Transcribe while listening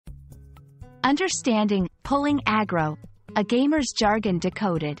Understanding Pulling Aggro, a gamer's jargon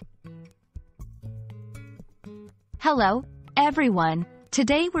decoded. Hello, everyone.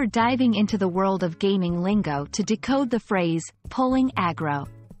 Today we're diving into the world of gaming lingo to decode the phrase, pulling aggro.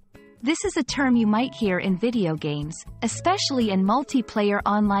 This is a term you might hear in video games, especially in multiplayer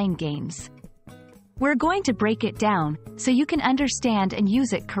online games. We're going to break it down, so you can understand and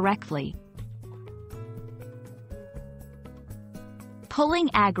use it correctly. Pulling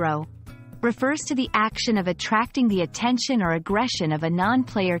aggro refers to the action of attracting the attention or aggression of a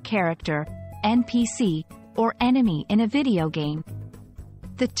non-player character, NPC, or enemy in a video game.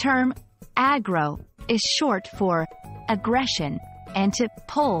 The term aggro is short for aggression, and to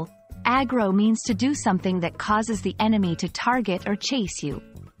pull aggro means to do something that causes the enemy to target or chase you.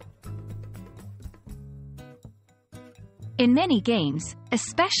 In many games,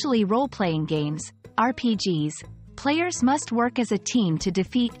 especially role-playing games, RPGs, players must work as a team to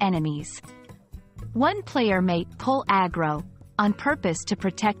defeat enemies. One player may pull aggro on purpose to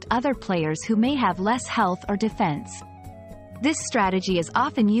protect other players who may have less health or defense. This strategy is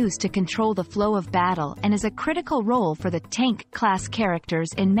often used to control the flow of battle and is a critical role for the tank class characters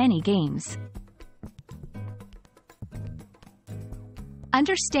in many games.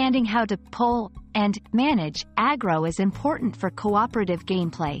 Understanding how to pull and manage aggro is important for cooperative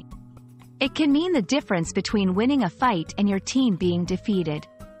gameplay. It can mean the difference between winning a fight and your team being defeated.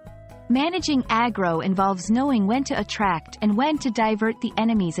 Managing aggro involves knowing when to attract and when to divert the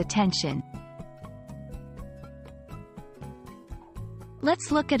enemy's attention.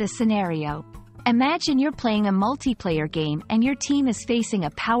 Let's look at a scenario. Imagine you're playing a multiplayer game and your team is facing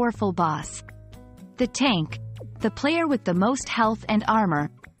a powerful boss. The tank, the player with the most health and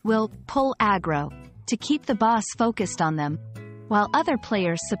armor, will pull aggro to keep the boss focused on them, while other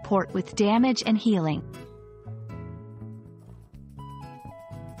players support with damage and healing.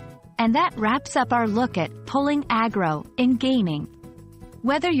 And that wraps up our look at pulling aggro in gaming.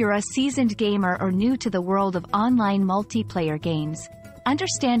 Whether you're a seasoned gamer or new to the world of online multiplayer games,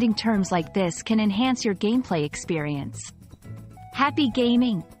 understanding terms like this can enhance your gameplay experience. Happy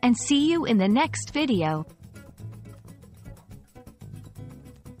gaming, and see you in the next video!